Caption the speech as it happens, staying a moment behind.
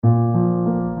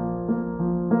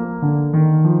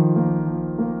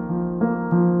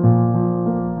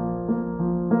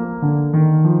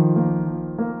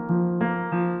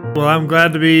Well, I'm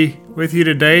glad to be with you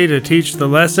today to teach the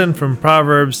lesson from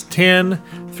Proverbs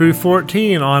 10 through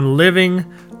 14 on living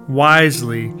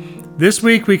wisely. This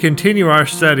week we continue our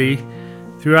study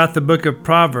throughout the book of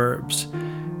Proverbs,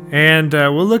 and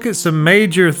we'll look at some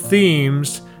major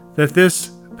themes that this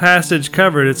passage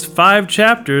covered. It's 5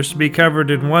 chapters to be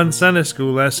covered in one Sunday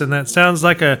school lesson. That sounds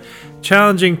like a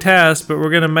challenging task, but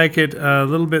we're going to make it a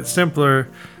little bit simpler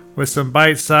with some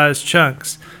bite-sized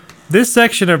chunks. This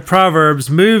section of Proverbs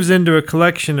moves into a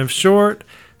collection of short,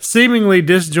 seemingly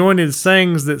disjointed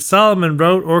sayings that Solomon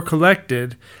wrote or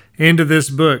collected into this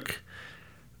book.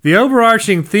 The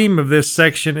overarching theme of this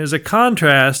section is a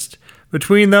contrast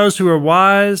between those who are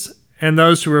wise and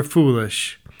those who are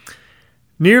foolish.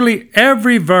 Nearly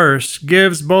every verse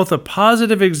gives both a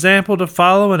positive example to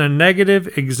follow and a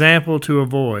negative example to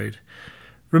avoid.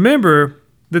 Remember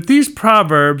that these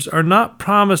proverbs are not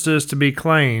promises to be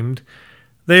claimed.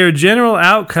 They are general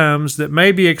outcomes that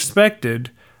may be expected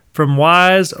from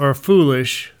wise or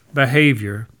foolish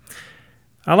behavior.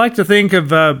 I like to think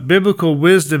of biblical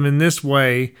wisdom in this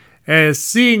way as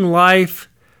seeing life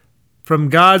from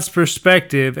God's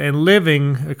perspective and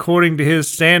living according to His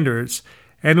standards.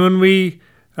 And when we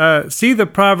see the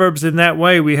Proverbs in that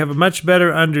way, we have a much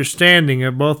better understanding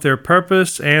of both their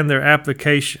purpose and their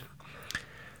application.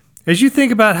 As you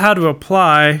think about how to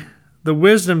apply the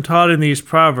wisdom taught in these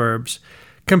Proverbs,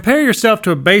 compare yourself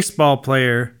to a baseball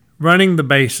player running the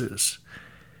bases.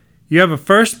 You have a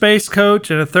first base coach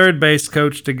and a third base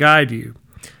coach to guide you.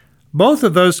 Both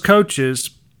of those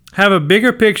coaches have a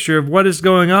bigger picture of what is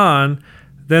going on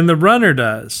than the runner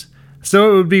does,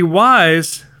 so it would be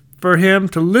wise for him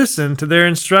to listen to their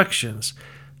instructions.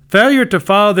 Failure to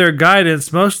follow their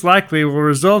guidance most likely will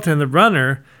result in the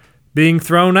runner being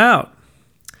thrown out.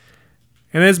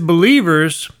 And as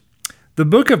believers, the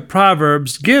book of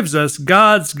Proverbs gives us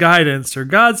God's guidance or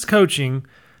God's coaching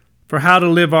for how to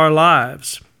live our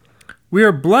lives. We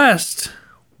are blessed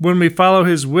when we follow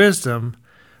His wisdom,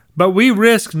 but we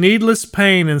risk needless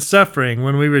pain and suffering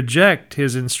when we reject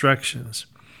His instructions.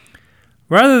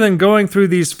 Rather than going through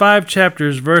these 5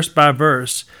 chapters verse by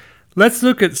verse, let's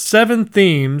look at 7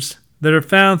 themes that are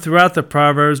found throughout the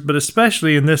Proverbs, but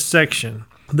especially in this section.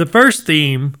 The first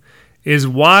theme is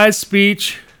wise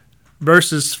speech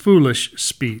versus foolish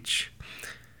speech.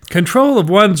 Control of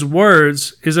one's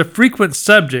words is a frequent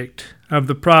subject of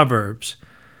the Proverbs.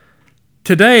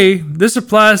 Today, this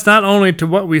applies not only to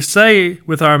what we say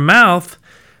with our mouth,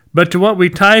 but to what we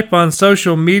type on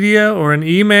social media or in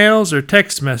emails or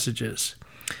text messages.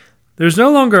 There's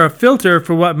no longer a filter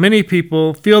for what many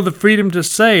people feel the freedom to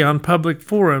say on public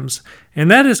forums, and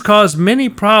that has caused many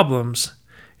problems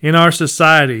in our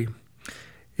society.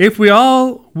 If we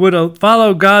all would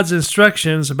follow God's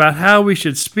instructions about how we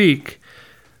should speak,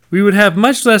 we would have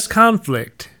much less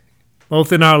conflict,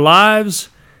 both in our lives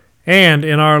and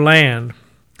in our land.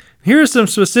 Here are some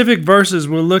specific verses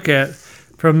we'll look at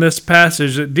from this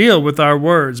passage that deal with our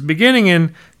words, beginning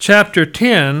in chapter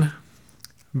 10,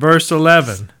 verse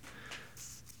 11.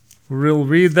 We'll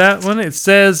read that one. It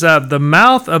says, "The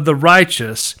mouth of the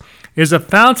righteous is a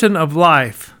fountain of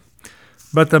life,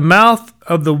 but the mouth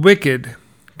of the wicked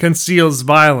conceals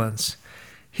violence."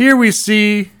 Here we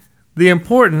see the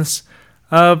importance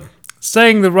of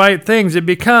saying the right things. It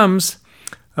becomes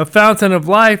a fountain of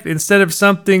life instead of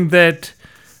something that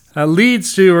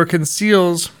leads to or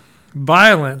conceals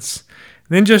violence.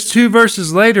 And then just 2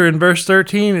 verses later in verse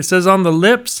 13, it says, "On the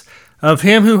lips of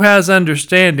him who has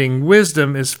understanding,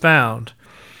 wisdom is found,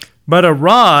 but a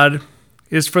rod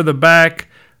is for the back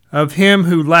of him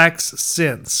who lacks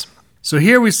sense." So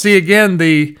here we see again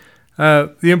the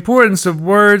importance of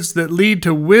words that lead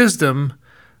to wisdom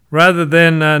rather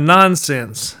than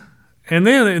nonsense. And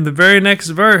then in the very next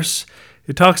verse,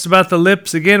 it talks about the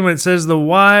lips again when it says, "The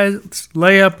wise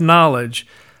lay up knowledge,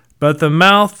 but the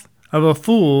mouth of a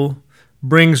fool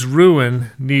brings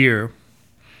ruin near."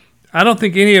 I don't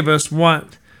think any of us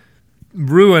want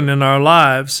ruin in our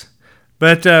lives,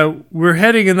 but we're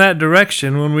heading in that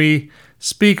direction when we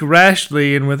speak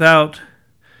rashly and without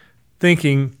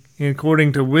thinking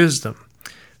according to wisdom.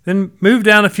 Then move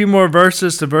down a few more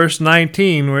verses to verse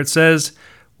 19, where it says,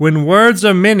 "When words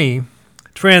are many,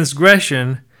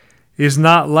 transgression is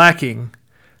not lacking,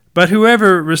 but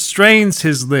whoever restrains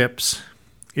his lips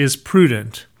is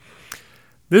prudent."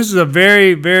 This is a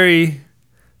very, very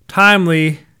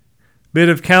timely bit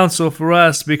of counsel for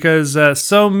us because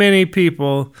so many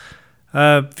people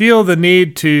feel the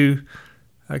need to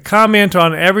comment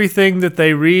on everything that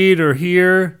they read or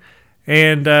hear,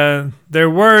 and their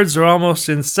words are almost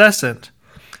incessant.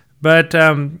 But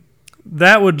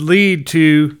that would lead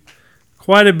to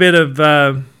quite a bit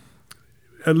of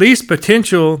at least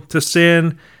potential to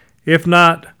sin, if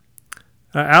not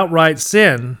outright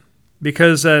sin,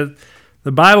 because the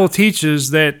Bible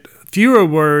teaches that fewer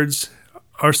words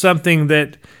are something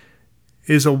that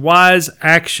is a wise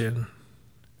action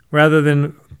rather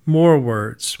than more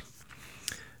words.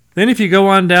 Then if you go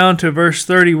on down to verse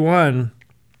 31,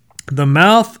 the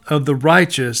mouth of the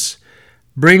righteous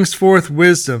brings forth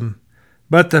wisdom,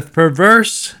 but the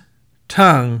perverse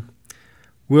tongue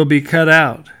will be cut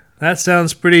out. That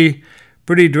sounds pretty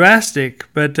drastic,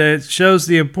 but it shows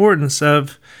the importance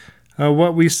of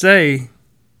what we say.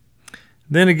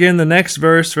 Then again, the next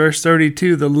verse, verse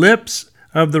 32, the lips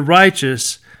of the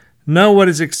righteous know what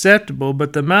is acceptable,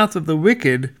 but the mouth of the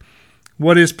wicked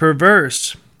what is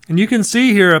perverse. And you can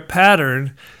see here a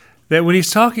pattern that when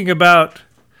he's talking about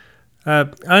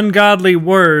ungodly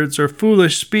words or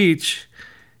foolish speech,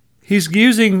 he's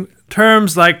using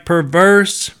terms like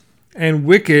perverse and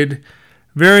wicked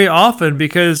very often,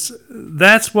 because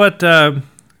that's what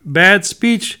bad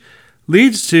speech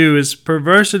leads to, is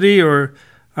perversity or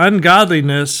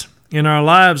ungodliness in our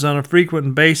lives on a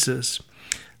frequent basis.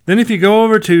 Then if you go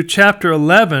over to chapter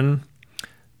 11,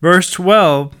 verse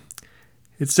 12,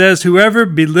 it says, whoever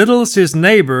belittles his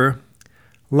neighbor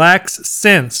lacks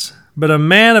sense, but a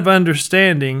man of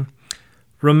understanding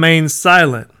remains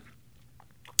silent.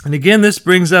 And again, this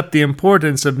brings up the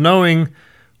importance of knowing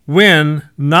when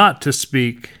not to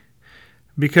speak,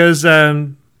 because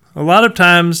a lot of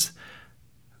times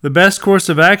the best course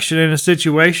of action in a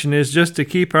situation is just to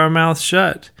keep our mouth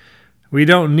shut. We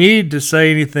don't need to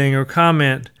say anything or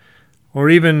comment or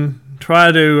even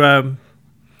try to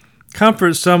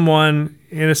comfort someone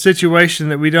in a situation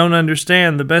that we don't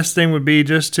understand. The best thing would be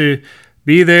just to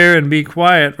be there and be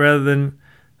quiet rather than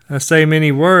say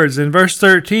many words. In verse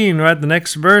 13, right, the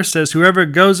next verse says, whoever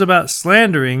goes about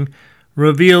slandering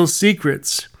reveals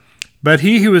secrets, but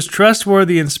he who is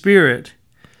trustworthy in spirit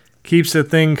keeps a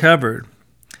thing covered.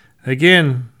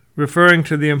 Again, referring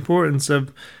to the importance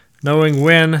of knowing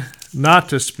when not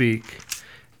to speak.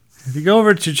 If you go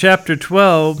over to chapter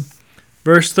 12,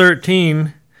 verse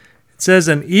 13, it says,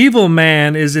 an evil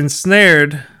man is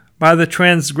ensnared by the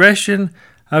transgression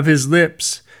of his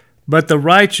lips, but the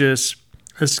righteous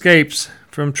escapes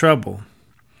from trouble.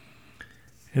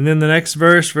 And then the next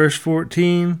verse, verse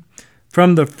 14,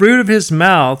 from the fruit of his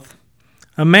mouth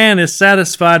a man is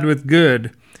satisfied with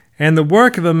good, and the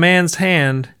work of a man's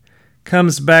hand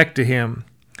comes back to him.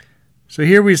 So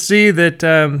here we see that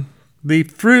the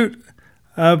fruit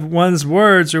of one's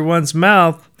words or one's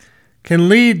mouth can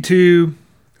lead to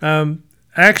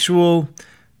actual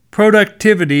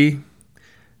productivity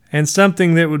and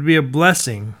something that would be a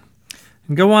blessing.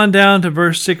 And go on down to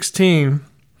verse 16.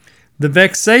 The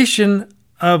vexation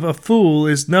of a fool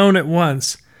is known at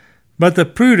once, but the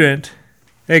prudent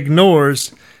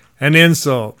ignores an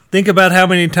insult. Think about how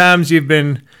many times you've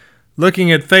been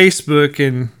looking at Facebook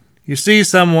and you see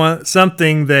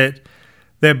something that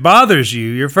bothers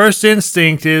you. Your first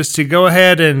instinct is to go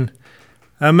ahead and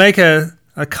make a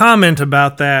comment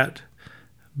about that.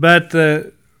 But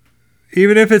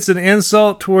even if it's an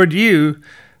insult toward you,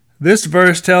 this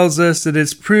verse tells us that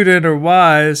it's prudent or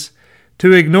wise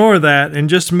to ignore that and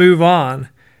just move on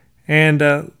and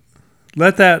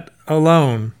let that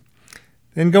alone.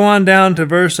 Then go on down to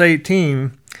verse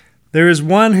 18. There is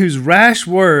one whose rash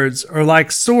words are like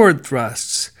sword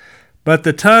thrusts, but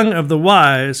the tongue of the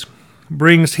wise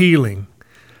brings healing.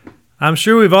 I'm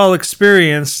sure we've all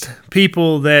experienced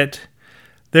people that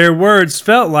their words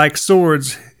felt like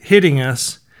swords hitting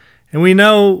us, and we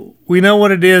know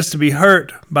what it is to be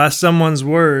hurt by someone's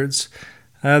words.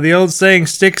 The old saying,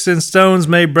 sticks and stones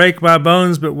may break my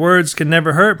bones, but words can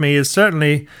never hurt me, is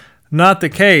certainly not the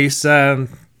case,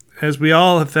 as we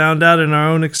all have found out in our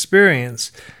own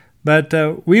experience. But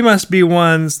we must be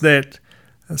ones that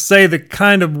say the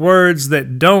kind of words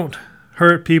that don't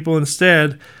hurt people,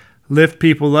 instead lift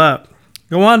people up.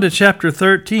 Go on to chapter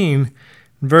 13,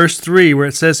 verse 3, where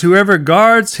it says, whoever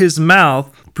guards his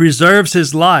mouth preserves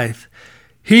his life.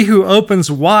 He who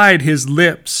opens wide his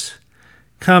lips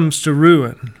comes to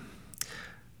ruin.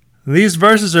 These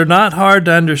verses are not hard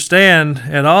to understand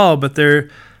at all, but they're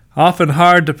often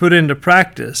hard to put into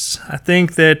practice. I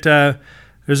think that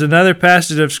there's another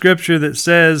passage of Scripture that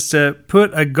says to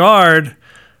put a guard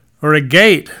or a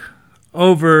gate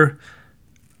over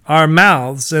our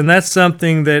mouths, and that's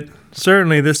something that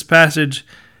certainly this passage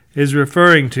is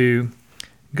referring to.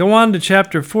 Go on to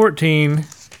chapter 14,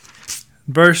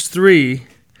 verse 3,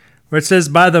 where it says,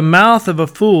 by the mouth of a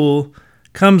fool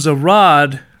comes a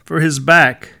rod for his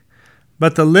back,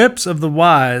 but the lips of the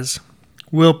wise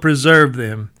will preserve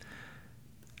them.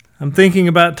 I'm thinking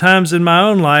about times in my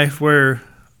own life where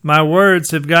my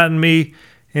words have gotten me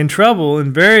in trouble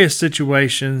in various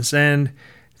situations, and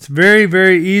it's very,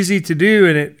 very easy to do,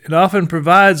 and it often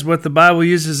provides what the Bible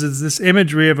uses as this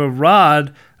imagery of a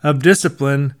rod of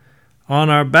discipline on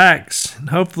our backs. And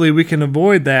hopefully we can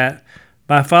avoid that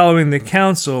by following the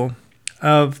counsel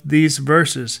of these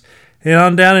verses. And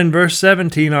on down in verse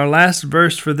 17, our last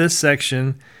verse for this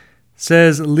section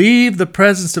says, "Leave the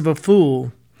presence of a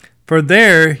fool, for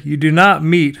there you do not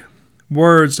meet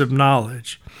words of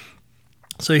knowledge."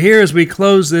 So here, as we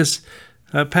close this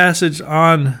passage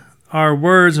on our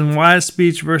words and wise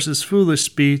speech versus foolish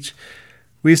speech,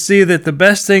 we see that the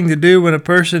best thing to do when a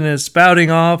person is spouting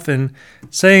off and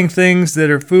saying things that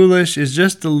are foolish is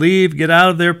just to leave, get out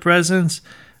of their presence.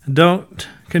 Don't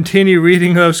continue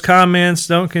reading those comments.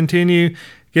 Don't continue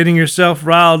getting yourself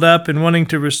riled up and wanting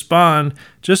to respond.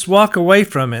 Just walk away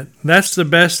from it. That's the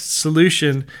best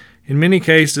solution in many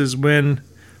cases when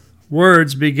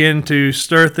words begin to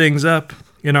stir things up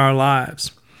in our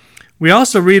lives. We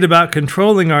also read about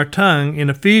controlling our tongue in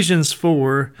Ephesians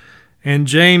 4 and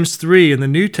James 3 in the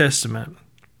New Testament.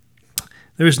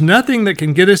 There's nothing that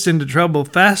can get us into trouble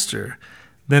faster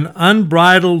than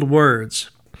unbridled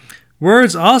words.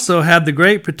 Words also have the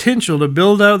great potential to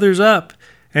build others up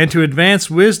and to advance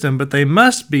wisdom, but they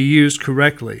must be used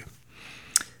correctly.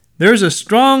 There's a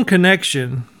strong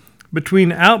connection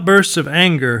between outbursts of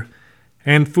anger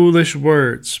and foolish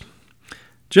words.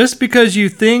 Just because you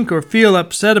think or feel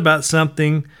upset about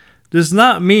something does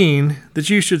not mean that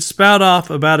you should spout off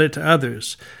about it to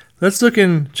others. Let's look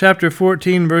in chapter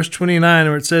 14, verse 29,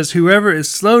 where it says, "Whoever is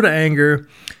slow to anger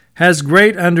has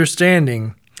great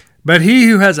understanding, but he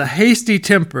who has a hasty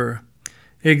temper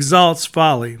exalts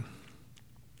folly."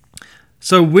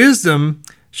 So wisdom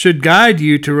should guide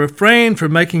you to refrain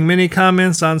from making many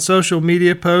comments on social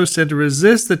media posts and to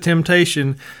resist the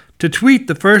temptation to tweet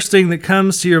the first thing that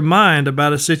comes to your mind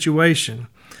about a situation.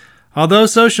 Although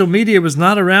social media was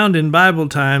not around in Bible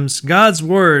times, God's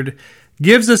Word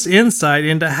gives us insight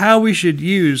into how we should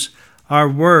use our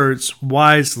words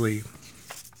wisely.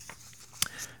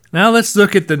 Now let's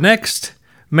look at the next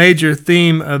major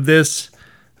theme of this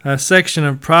section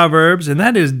of Proverbs, and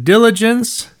that is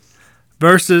diligence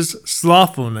versus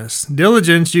slothfulness.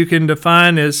 Diligence you can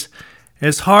define as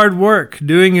hard work,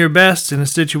 doing your best in a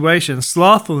situation.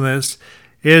 Slothfulness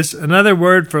is another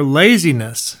word for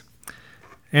laziness.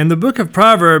 And the book of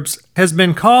Proverbs has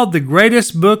been called the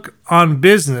greatest book on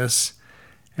business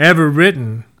ever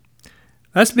written.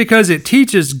 That's because it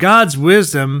teaches God's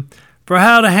wisdom for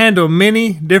how to handle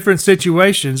many different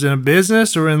situations in a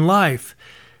business or in life.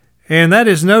 And that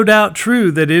is no doubt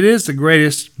true that it is the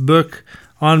greatest book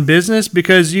on business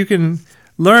because you can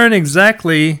learn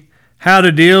exactly how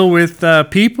to deal with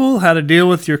people, how to deal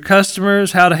with your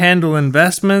customers, how to handle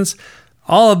investments.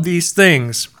 All of these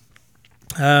things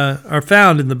are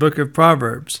found in the book of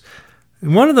Proverbs.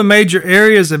 And one of the major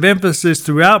areas of emphasis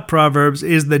throughout Proverbs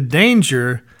is the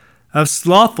danger of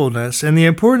slothfulness and the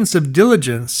importance of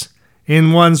diligence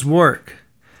in one's work.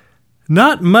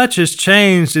 Not much has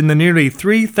changed in the nearly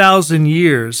 3,000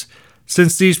 years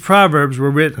since these Proverbs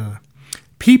were written.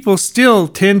 People still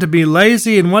tend to be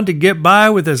lazy and want to get by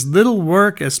with as little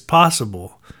work as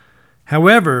possible.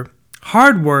 However,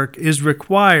 hard work is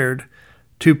required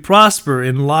to prosper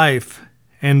in life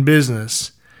and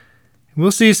business.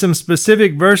 We'll see some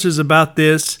specific verses about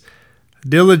this,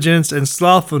 diligence and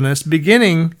slothfulness,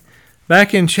 beginning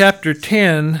back in chapter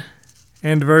 10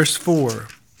 and verse 4. It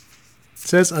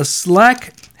says, "A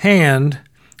slack hand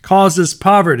causes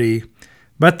poverty,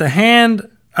 but the hand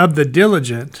of the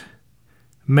diligent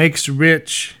makes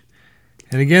rich."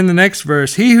 And again, the next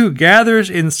verse, "He who gathers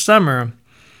in summer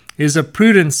is a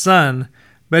prudent son,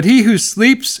 but he who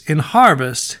sleeps in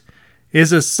harvest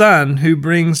is a son who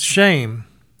brings shame."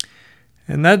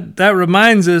 And that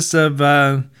reminds us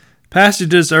of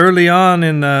passages early on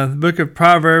in the book of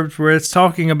Proverbs where it's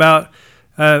talking about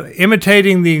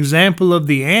imitating the example of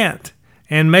the ant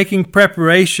and making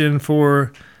preparation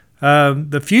for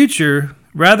the future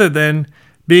rather than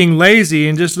being lazy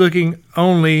and just looking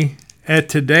only at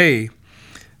today.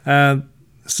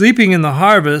 Sleeping in the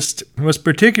harvest was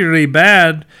particularly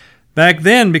bad back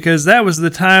then because that was the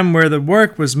time where the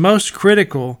work was most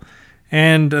critical,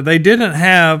 and they didn't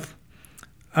have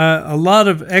a lot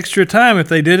of extra time. If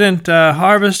they didn't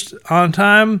harvest on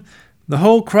time, the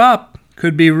whole crop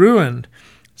could be ruined.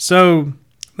 So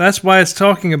that's why it's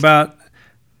talking about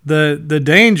the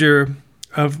danger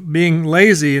of being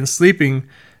lazy and sleeping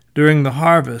during the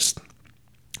harvest,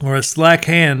 or a slack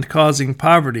hand causing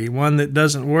poverty, one that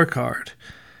doesn't work hard.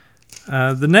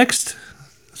 The next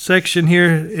section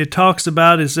here it talks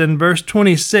about is in verse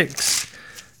 26.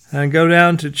 And go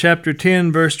down to chapter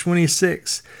 10, verse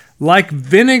 26. Like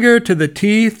vinegar to the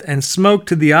teeth and smoke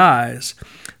to the eyes,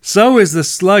 so is the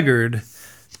sluggard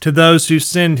to those who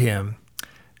send him.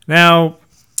 Now,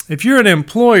 if you're an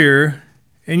employer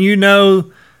and you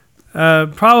know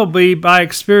probably by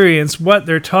experience what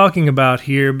they're talking about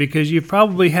here, because you've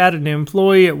probably had an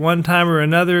employee at one time or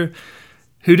another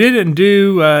who didn't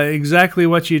do exactly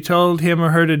what you told him or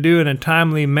her to do in a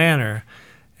timely manner,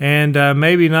 and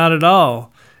maybe not at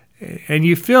all. And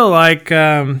you feel like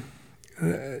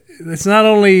it's not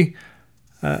only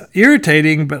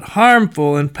irritating, but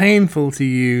harmful and painful to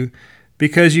you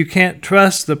because you can't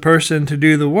trust the person to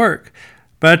do the work.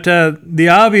 But the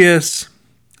obvious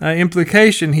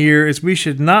implication here is we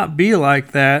should not be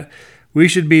like that. We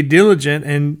should be diligent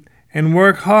and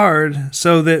work hard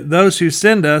so that those who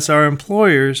send us, our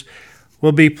employers,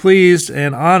 will be pleased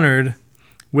and honored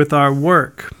with our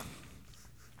work.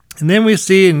 And then we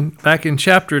see back in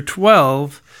chapter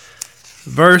 12,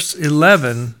 verse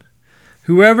 11,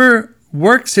 whoever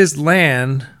works his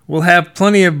land will have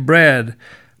plenty of bread,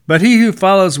 but he who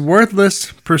follows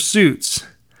worthless pursuits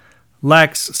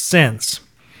lacks sense.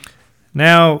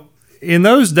 Now, in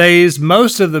those days,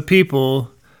 most of the people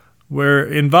were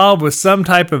involved with some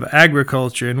type of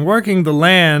agriculture, and working the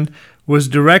land was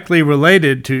directly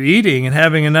related to eating and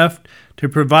having enough to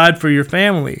provide for your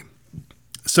family.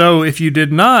 So if you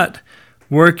did not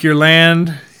work your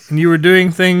land and you were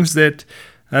doing things that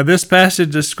this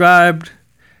passage described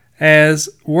as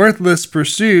worthless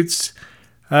pursuits,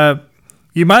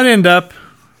 you might end up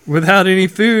without any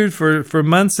food for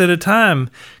months at a time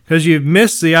because you've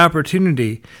missed the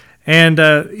opportunity. And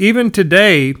even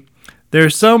today, there are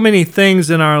so many things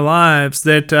in our lives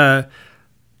that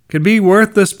could be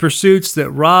worthless pursuits that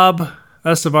rob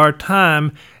us of our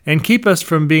time and keep us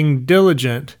from being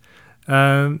diligent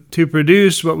to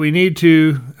produce what we need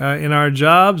to in our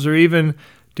jobs, or even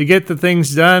to get the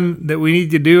things done that we need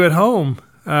to do at home.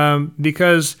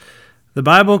 Because the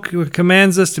Bible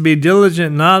commands us to be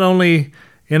diligent not only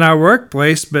in our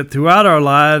workplace, but throughout our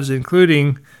lives,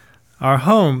 including our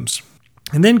homes.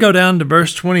 And then go down to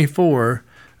verse 24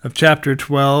 of chapter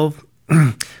 12.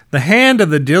 The hand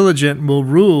of the diligent will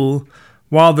rule,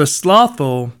 while the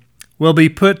slothful will be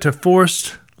put to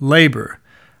forced labor.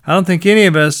 I don't think any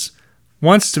of us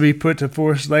wants to be put to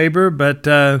forced labor, but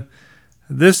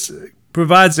this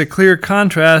provides a clear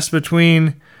contrast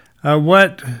between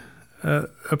what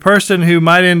a person who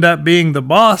might end up being the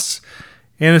boss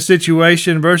in a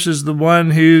situation versus the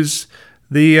one who's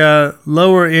the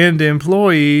lower end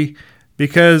employee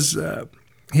because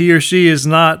he or she is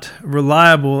not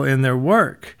reliable in their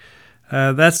work.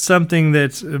 That's something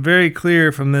that's very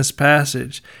clear from this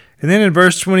passage. And then in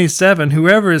verse 27,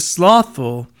 whoever is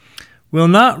slothful will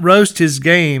not roast his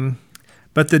game,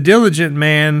 but the diligent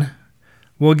man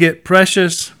will get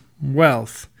precious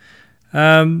wealth.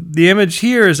 The image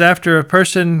here is after a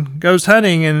person goes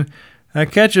hunting and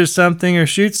catches something or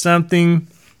shoots something,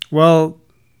 well,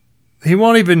 he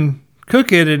won't even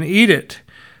cook it and eat it.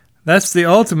 That's the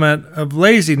ultimate of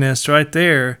laziness right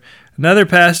there. Another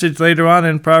passage later on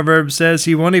in Proverbs says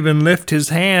he won't even lift his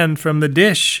hand from the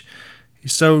dish.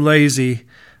 He's so lazy.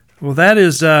 Well, that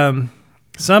is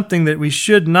something that we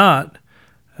should not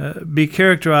be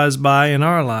characterized by in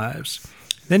our lives.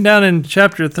 Then down in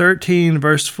chapter 13,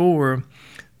 verse 4,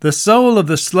 the soul of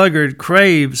the sluggard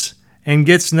craves and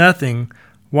gets nothing,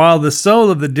 while the soul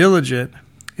of the diligent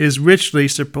is richly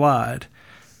supplied.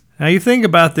 Now you think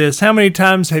about this. How many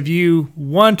times have you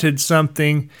wanted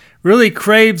something, really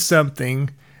craved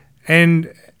something, and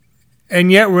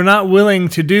yet we're not willing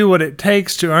to do what it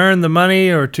takes to earn the money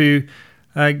or to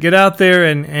get out there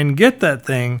and get that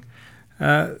thing?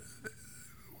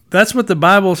 That's what the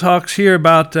Bible talks here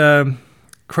about,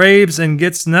 craves and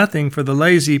gets nothing for the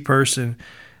lazy person.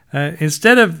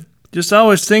 Instead of just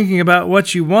always thinking about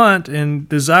what you want and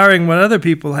desiring what other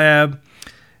people have,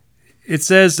 it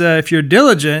says if you're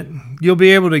diligent, you'll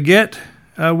be able to get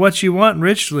what you want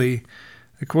richly,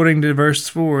 according to verse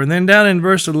 4. And then down in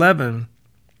verse 11,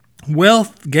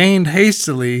 wealth gained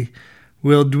hastily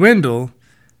will dwindle,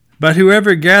 but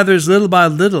whoever gathers little by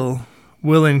little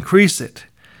will increase it.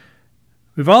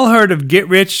 We've all heard of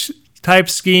get-rich type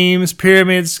schemes,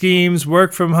 pyramid schemes,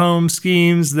 work-from-home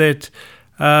schemes that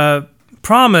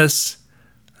promise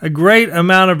a great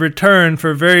amount of return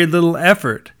for very little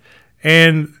effort.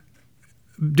 And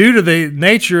due to the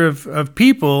nature of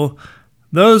people,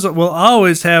 those will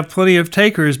always have plenty of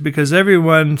takers because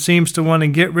everyone seems to want to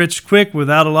get rich quick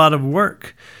without a lot of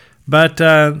work. But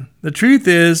the truth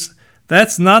is,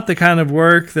 that's not the kind of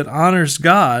work that honors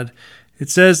God. It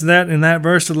says that in that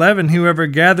verse 11, whoever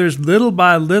gathers little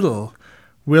by little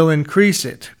will increase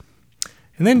it.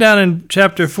 And then down in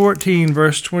chapter 14,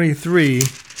 verse 23,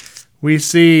 we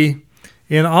see,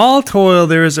 in all toil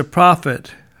there is a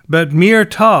profit, but mere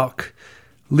talk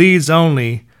leads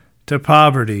only to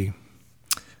poverty.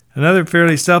 Another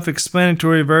fairly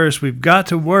self-explanatory verse. We've got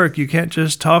to work. You can't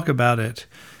just talk about it.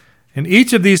 And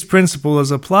each of these principles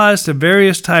applies to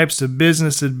various types of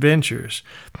business adventures.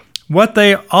 What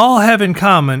they all have in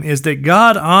common is that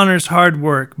God honors hard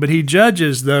work, but he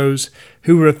judges those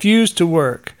who refuse to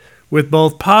work with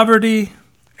both poverty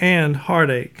and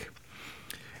heartache.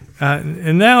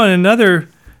 And now in another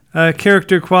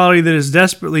character quality that is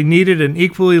desperately needed and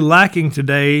equally lacking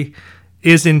today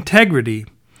is integrity.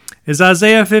 As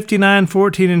Isaiah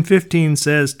 59:14 and 15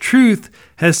 says, "Truth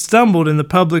has stumbled in the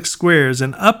public squares,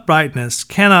 and uprightness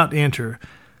cannot enter.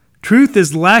 Truth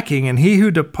is lacking, and he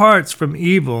who departs from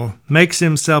evil makes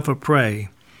himself a prey."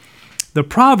 The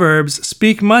Proverbs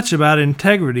speak much about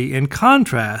integrity in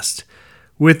contrast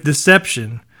with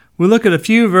deception. We'll look at a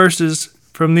few verses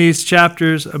from these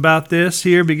chapters about this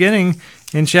here, beginning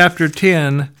in chapter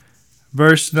 10,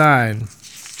 verse 9.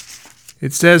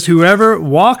 It says, "Whoever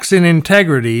walks in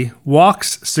integrity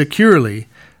walks securely,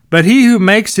 but he who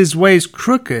makes his ways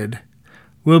crooked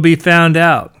will be found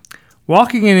out."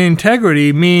 Walking in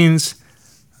integrity means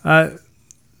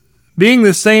being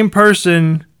the same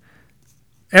person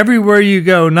everywhere you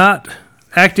go, not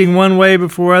acting one way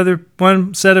before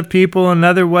one set of people,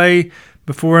 another way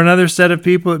before another set of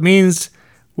people. It means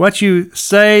what you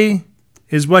say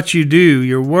is what you do.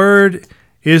 Your word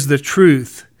is the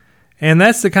truth. And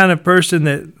that's the kind of person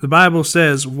that the Bible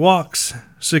says walks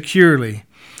securely.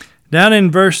 Down in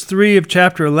verse 3 of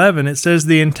chapter 11, it says,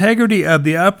 "The integrity of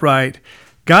the upright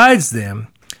guides them,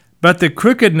 but the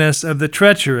crookedness of the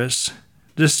treacherous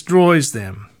destroys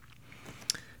them."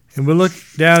 And we'll look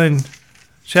down in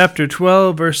chapter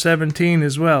 12, verse 17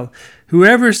 as well.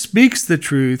 "Whoever speaks the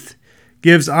truth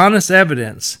gives honest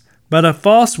evidence, but a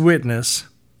false witness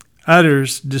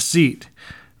utters deceit."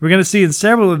 We're going to see in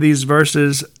several of these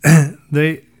verses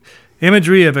the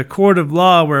imagery of a court of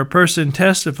law where a person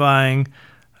testifying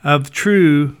of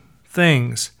true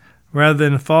things rather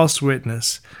than a false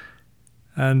witness.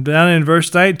 And down in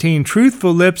verse 19,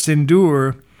 "Truthful lips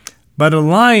endure, but a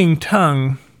lying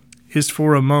tongue is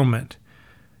for a moment."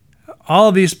 All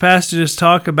of these passages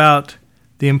talk about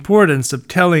the importance of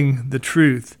telling the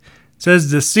truth. It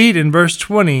says deceit in verse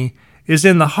 20 is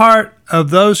in the heart of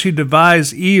those who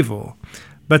devise evil,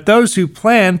 but those who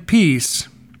plan peace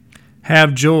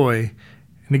have joy.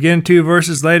 And again, 2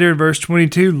 verses later, verse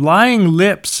 22, "Lying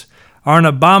lips are an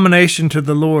abomination to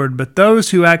the Lord, but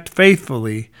those who act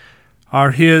faithfully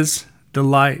are his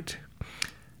delight."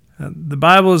 The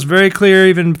Bible is very clear,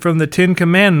 even from the 10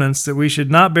 Commandments, that we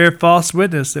should not bear false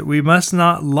witness, that we must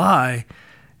not lie.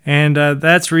 And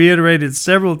that's reiterated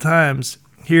several times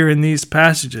here in these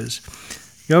passages.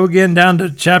 Go again down to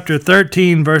chapter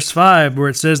 13, verse 5, where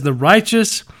it says, "The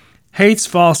righteous hates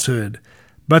falsehood,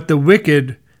 but the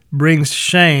wicked brings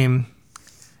shame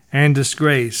and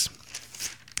disgrace."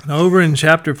 And over in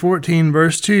chapter 14,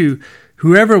 verse 2,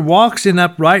 "Whoever walks in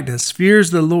uprightness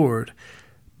fears the Lord,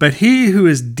 but he who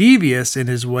is devious in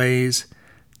his ways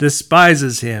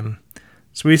despises him."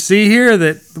 So we see here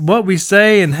that what we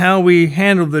say and how we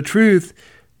handle the truth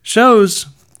shows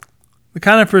the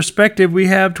kind of perspective we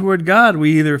have toward God.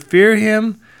 We either fear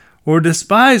him or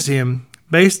despise him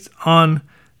based on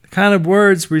the kind of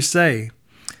words we say.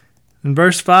 In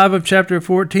verse 5 of chapter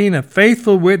 14, "A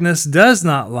faithful witness does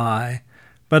not lie,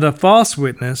 but a false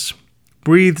witness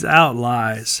breathes out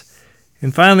lies."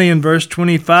 And finally, in verse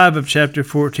 25 of chapter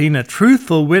 14, "A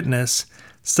truthful witness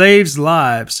saves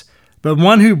lives, but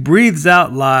one who breathes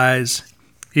out lies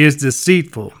is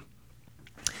deceitful."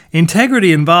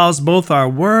 Integrity involves both our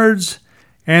words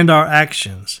and our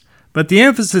actions, but the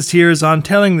emphasis here is on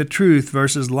telling the truth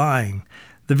versus lying.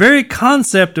 The very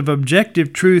concept of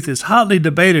objective truth is hotly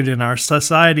debated in our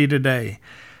society today.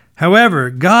 However,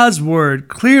 God's Word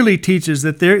clearly teaches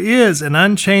that there is an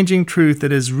unchanging truth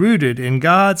that is rooted in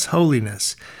God's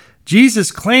holiness.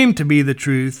 Jesus claimed to be the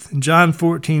truth in John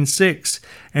 14:6,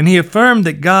 and he affirmed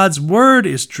that God's Word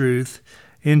is truth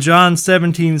in John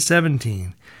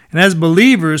 17:17. And as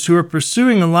believers who are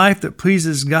pursuing a life that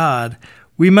pleases God,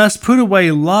 we must put away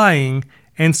lying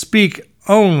and speak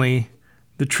only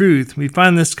the truth. We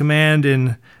find this command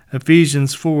in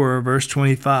Ephesians 4, verse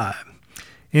 25.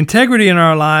 Integrity in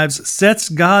our lives sets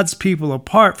God's people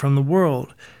apart from the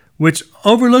world, which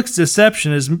overlooks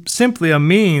deception as simply a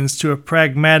means to a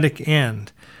pragmatic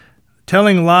end.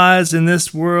 Telling lies in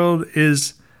this world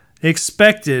is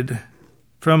expected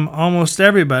from almost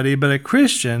everybody, but a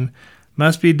Christian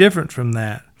must be different from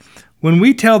that. When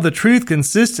we tell the truth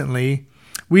consistently,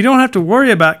 we don't have to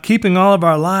worry about keeping all of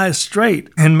our lies straight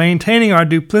and maintaining our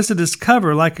duplicitous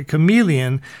cover like a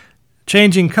chameleon,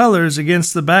 changing colors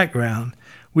against the background.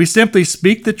 We simply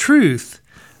speak the truth,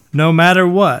 no matter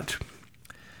what.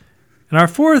 And our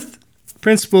fourth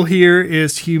principle here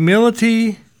is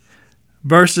humility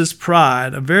versus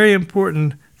pride, a very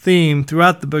important theme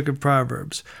throughout the book of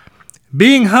Proverbs.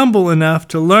 Being humble enough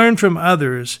to learn from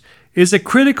others is a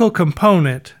critical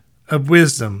component of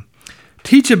wisdom.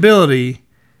 Teachability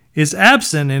is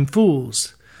absent in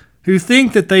fools who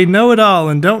think that they know it all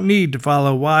and don't need to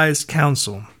follow wise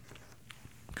counsel.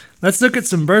 Let's look at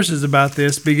some verses about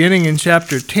this, beginning in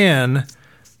chapter 10,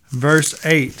 verse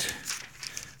 8,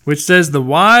 which says, "The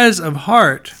wise of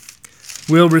heart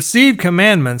will receive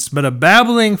commandments, but a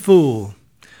babbling fool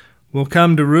will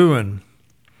come to ruin."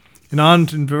 And on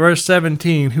to verse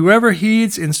 17, "Whoever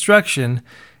heeds instruction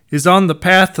is on the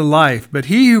path to life, but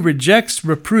he who rejects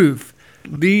reproof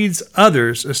leads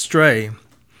others astray."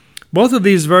 Both of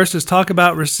these verses talk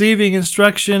about receiving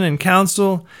instruction and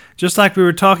counsel, just like we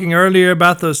were talking earlier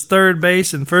about those third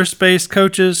base and first base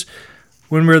coaches.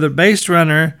 When we're the base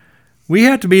runner, we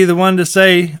have to be the one to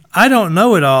say, "I don't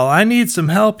know it all. I need some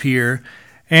help here."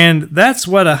 And that's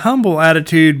what a humble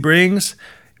attitude brings.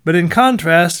 But in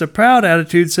contrast, a proud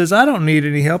attitude says, "I don't need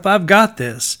any help. I've got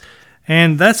this."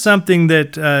 And that's something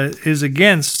that is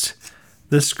against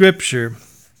the Scripture.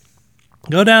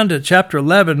 Go down to chapter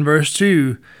 11, verse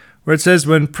 2, where it says,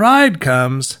 "When pride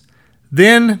comes,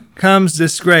 then comes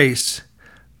disgrace,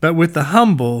 but with the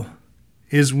humble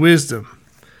is wisdom."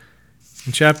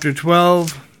 In chapter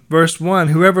 12, verse 1,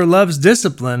 "Whoever loves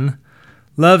discipline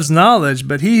loves knowledge,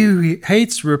 but he who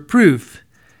hates reproof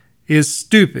is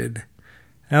stupid."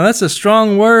 Now that's a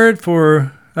strong word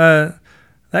for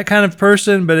that kind of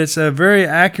person, but it's a very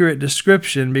accurate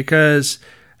description because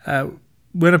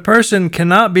when a person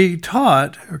cannot be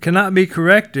taught or cannot be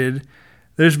corrected,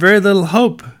 there's very little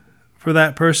hope for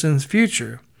that person's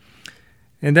future.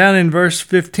 And down in verse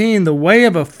 15, "The way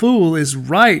of a fool is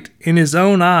right in his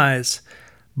own eyes,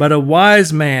 but a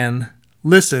wise man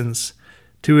listens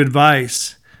to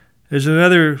advice." There's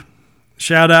another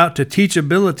shout out to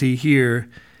teachability here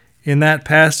in that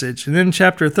passage. And then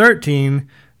chapter 13,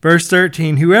 verse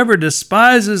 13, "Whoever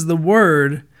despises the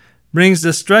word brings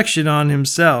destruction on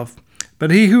himself, but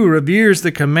he who reveres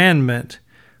the commandment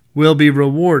will be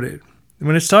rewarded."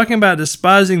 When it's talking about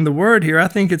despising the word here, I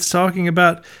think it's talking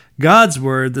about God's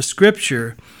word, the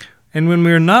Scripture. And when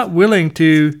we're not willing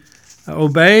to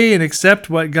obey and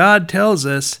accept what God tells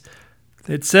us,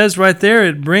 it says right there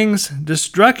it brings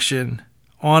destruction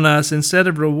on us instead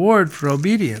of reward for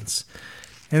obedience.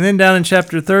 And then down in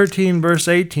chapter 13, verse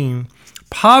 18,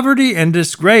 "Poverty and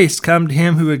disgrace come to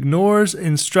him who ignores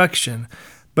instruction,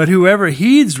 but whoever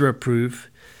heeds reproof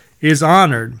is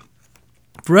honored."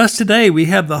 For us today, we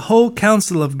have the whole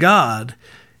counsel of God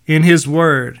in His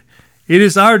Word. It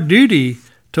is our duty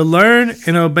to learn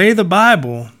and obey the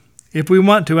Bible if we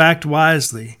want to act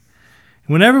wisely.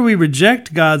 Whenever we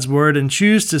reject God's Word and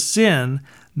choose to sin,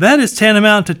 that is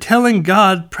tantamount to telling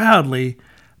God proudly,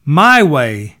 "My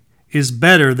way is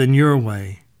better than your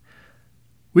way."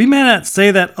 We may not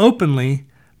say that openly,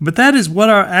 but that is what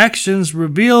our actions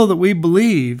reveal that we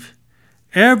believe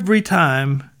every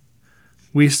time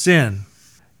we sin.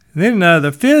 And then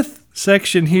the fifth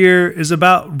section here is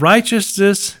about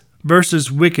righteousness versus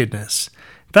wickedness.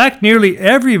 In fact, nearly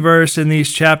every verse in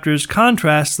these chapters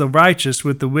contrasts the righteous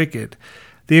with the wicked.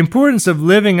 The importance of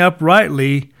living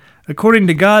uprightly according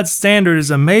to God's standard is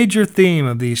a major theme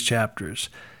of these chapters.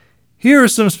 Here are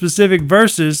some specific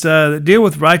verses that deal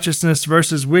with righteousness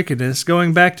versus wickedness,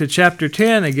 going back to chapter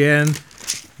 10 again,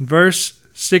 verse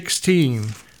 16,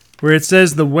 where it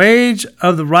says, "The wage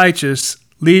of the righteous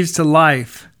leads to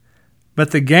life, but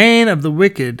the gain of the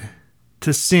wicked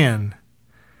to sin."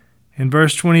 In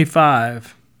verse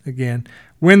 25, again,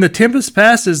 "When the tempest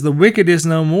passes, the wicked is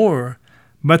no more,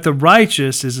 but the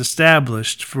righteous is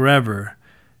established forever."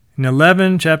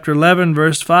 In chapter 11,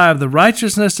 verse 5, "The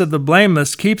righteousness of the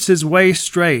blameless keeps his way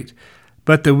straight,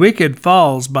 but the wicked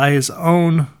falls by his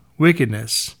own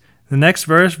wickedness." The next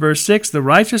verse, verse 6, "The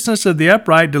righteousness of the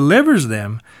upright delivers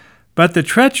them, but the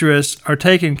treacherous are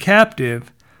taken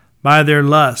captive by their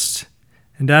lust."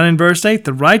 And down in verse 8,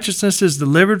 "The righteousness is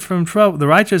delivered from trouble. The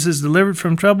righteous is delivered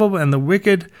from trouble, and the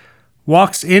wicked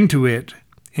walks into it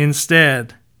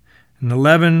instead." In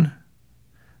 11,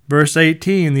 verse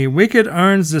 18, "The wicked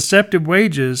earns deceptive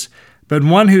wages, but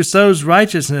one who sows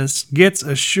righteousness gets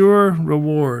a sure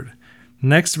reward."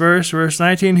 Next verse, verse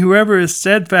 19, "Whoever is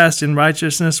steadfast in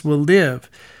righteousness will live,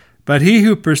 but he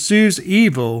who pursues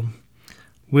evil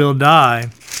will die."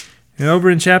 And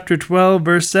over in chapter 12,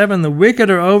 verse 7, the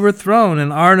wicked are overthrown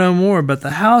and are no more, but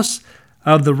the house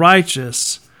of the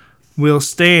righteous will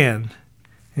stand.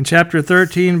 In chapter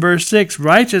 13, verse 6,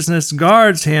 righteousness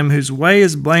guards him whose way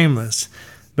is blameless,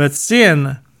 but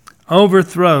sin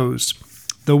overthrows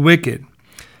the wicked.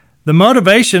 The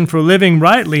motivation for living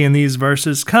rightly in these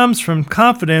verses comes from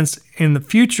confidence in the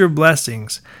future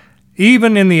blessings,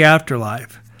 even in the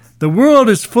afterlife. The world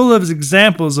is full of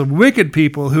examples of wicked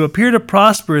people who appear to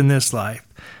prosper in this life,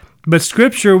 but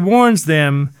Scripture warns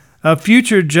them of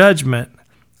future judgment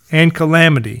and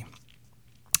calamity.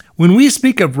 When we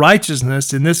speak of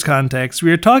righteousness in this context,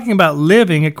 we are talking about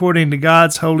living according to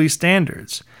God's holy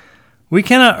standards. We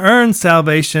cannot earn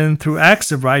salvation through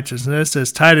acts of righteousness,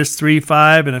 as Titus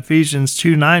 3:5 and Ephesians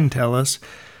 2:9 tell us,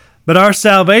 but our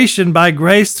salvation by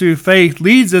grace through faith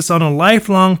leads us on a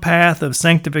lifelong path of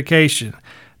sanctification,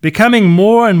 becoming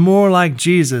more and more like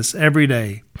Jesus every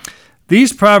day.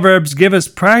 These proverbs give us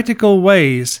practical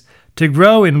ways to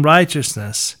grow in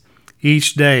righteousness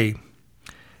each day.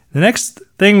 The next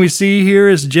thing we see here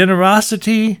is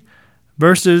generosity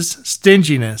versus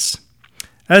stinginess.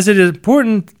 As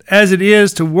important as it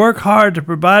is to work hard to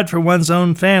provide for one's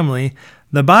own family,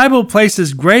 the Bible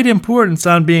places great importance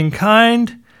on being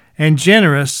kind and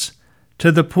generous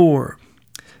to the poor.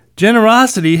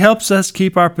 Generosity helps us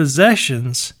keep our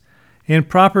possessions in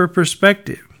proper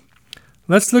perspective.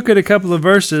 Let's look at a couple of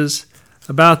verses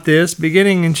about this,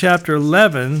 beginning in chapter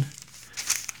 11,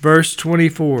 verse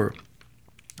 24.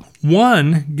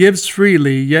 One gives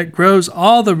freely, yet grows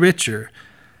all the richer.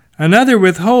 Another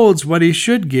withholds what he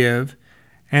should give,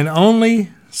 and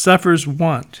only suffers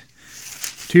want.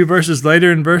 2 verses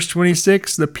later in verse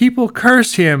 26, the people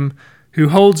curse him who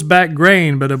holds back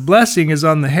grain, but a blessing is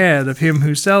on the head of him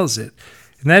who sells it.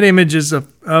 And that image is of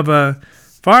a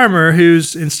farmer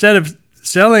who's, instead of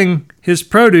selling his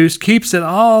produce, keeps it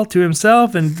all to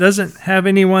himself and doesn't have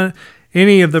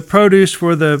any of the produce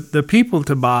for the people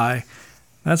to buy.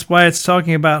 That's why it's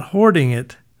talking about hoarding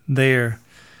it there.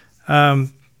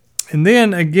 And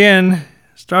then again,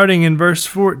 starting in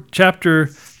chapter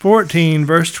 14,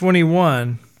 verse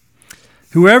 21,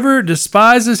 whoever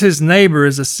despises his neighbor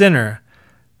is a sinner,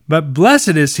 but blessed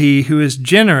is he who is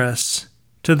generous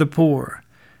to the poor.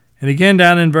 And again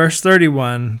down in verse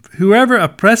 31, whoever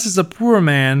oppresses a poor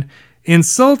man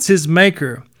insults his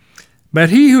maker, but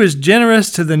he who is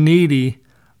generous to the needy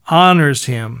honors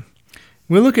him.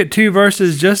 We'll look at 2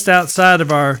 verses just outside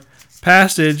of our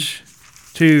passage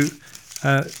to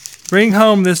bring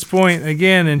home this point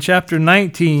again in chapter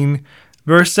 19,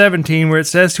 verse 17, where it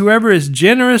says, whoever is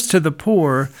generous to the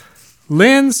poor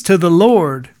lends to the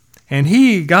Lord, and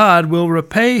he, God, will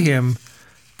repay him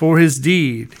for his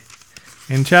deed.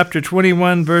 In chapter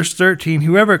 21, verse 13,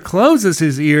 whoever closes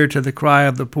his ear to the cry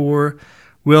of the poor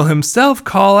will himself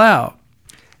call out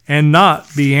and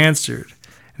not be answered.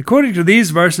 According to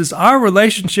these verses, our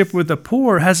relationship with the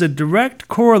poor has a direct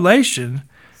correlation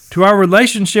to our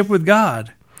relationship with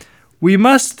God. We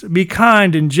must be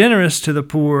kind and generous to the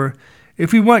poor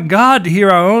if we want God to hear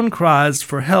our own cries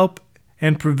for help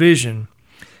and provision.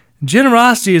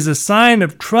 Generosity is a sign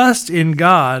of trust in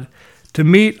God to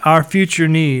meet our future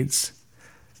needs.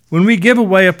 When we give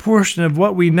away a portion of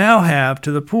what we now have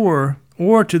to the poor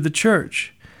or to the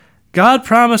church, God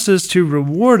promises to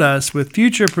reward us with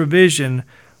future provision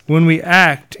when we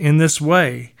act in this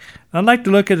way. I'd like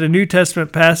to look at a New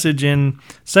Testament passage in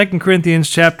 2 Corinthians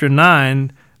chapter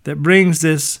 9 that brings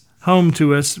this home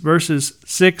to us, verses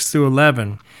 6 through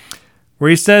 11,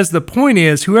 where he says, the point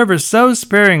is, whoever sows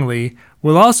sparingly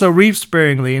will also reap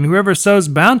sparingly, and whoever sows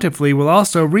bountifully will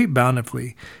also reap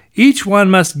bountifully. Each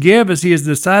one must give as he has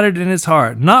decided in his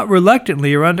heart, not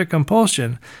reluctantly or under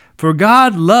compulsion, for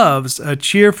God loves a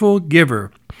cheerful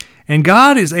giver. And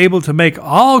God is able to make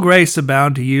all grace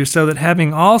abound to you, so that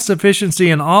having all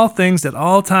sufficiency in all things at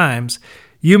all times,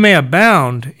 you may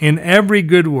abound in every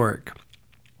good work.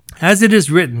 As it is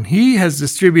written, he has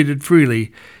distributed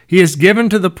freely, he has given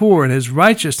to the poor, and his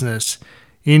righteousness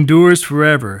endures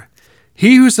forever.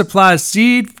 He who supplies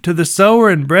seed to the sower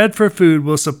and bread for food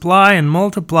will supply and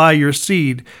multiply your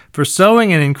seed for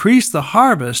sowing and increase the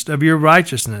harvest of your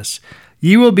righteousness.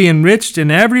 You will be enriched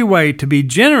in every way to be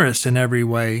generous in every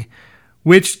way,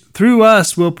 which through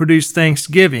us will produce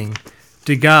thanksgiving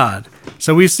to God.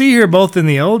 So we see here both in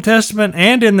the Old Testament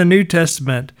and in the New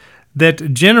Testament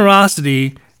that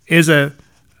generosity is an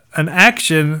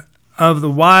action of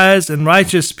the wise and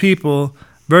righteous people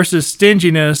versus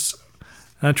stinginess,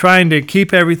 trying to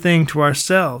keep everything to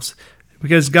ourselves.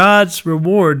 Because God's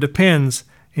reward depends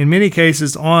in many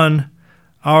cases on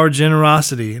our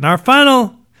generosity. And our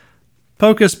final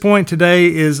focus point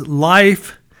today is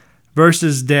life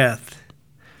versus death.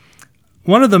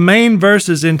 One of the main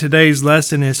verses in today's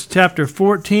lesson is chapter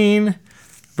 14,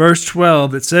 verse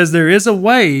 12. It says, "There is a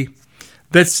way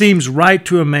that seems right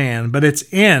to a man, but its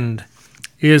end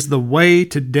is the way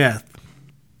to death."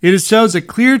 It shows a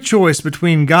clear choice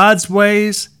between God's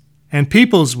ways and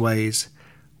people's ways,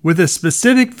 with a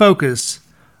specific focus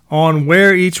on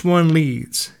where each one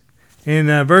leads. In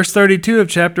verse 32 of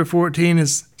chapter 14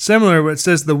 is similar, where it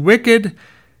says, "The wicked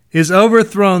is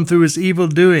overthrown through his evil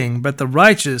doing, but the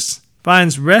righteous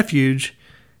finds refuge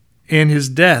in his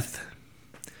death."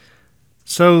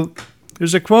 So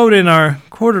there's a quote in our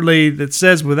quarterly that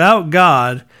says, "Without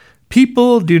God,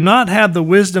 people do not have the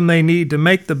wisdom they need to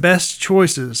make the best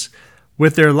choices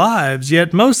with their lives,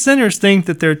 yet most sinners think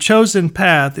that their chosen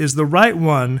path is the right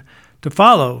one to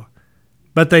follow,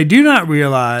 but they do not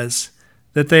realize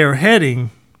that they are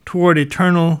heading toward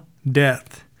eternal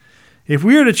death." If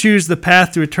we are to choose the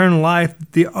path to eternal life,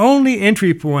 the only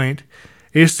entry point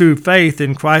is through faith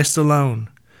in Christ alone.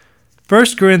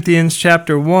 1 Corinthians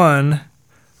chapter 1,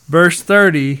 verse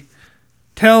 30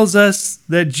 tells us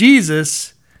that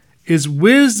Jesus is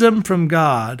wisdom from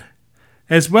God,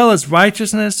 as well as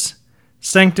righteousness,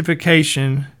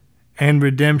 sanctification, and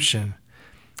redemption.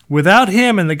 Without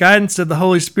Him and the guidance of the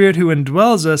Holy Spirit who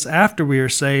indwells us after we are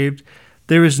saved,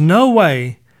 there is no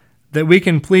way that we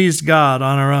can please God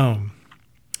on our own.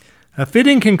 A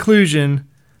fitting conclusion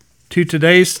to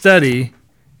today's study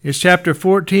is chapter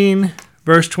 14,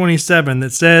 verse 27,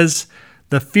 that says,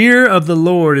 "The fear of the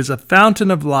Lord is a fountain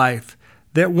of life,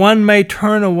 that one may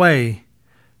turn away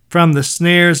from the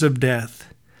snares of death."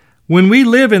 When we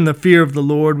live in the fear of the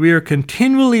Lord, we are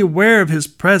continually aware of His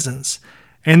presence,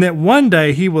 and that one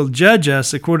day He will judge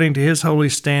us according to His holy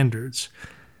standards.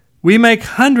 We make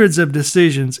hundreds of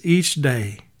decisions each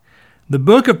day. The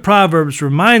book of Proverbs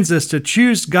reminds us to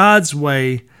choose God's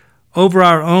way over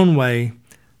our own way,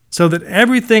 so that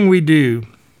everything we do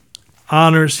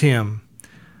honors Him.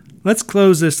 Let's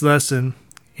close this lesson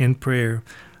in prayer.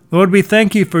 Lord, we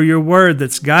thank You for Your word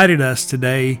that's guided us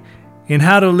today in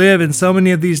how to live in so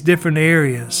many of these different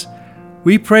areas.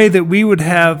 We pray that we would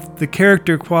have the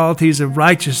character qualities of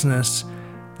righteousness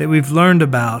that we've learned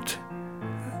about,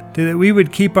 that we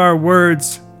would keep our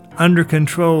words under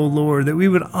control, Lord, that we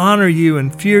would honor You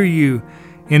and fear You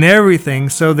in everything,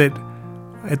 so that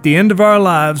at the end of our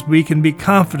lives we can be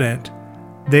confident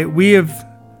that we have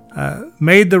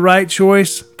made the right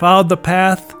choice, followed the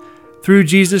path through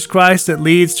Jesus Christ that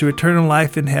leads to eternal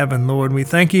life in heaven, Lord. We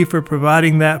thank You for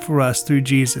providing that for us through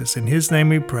Jesus. In His name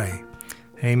we pray.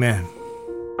 Amen.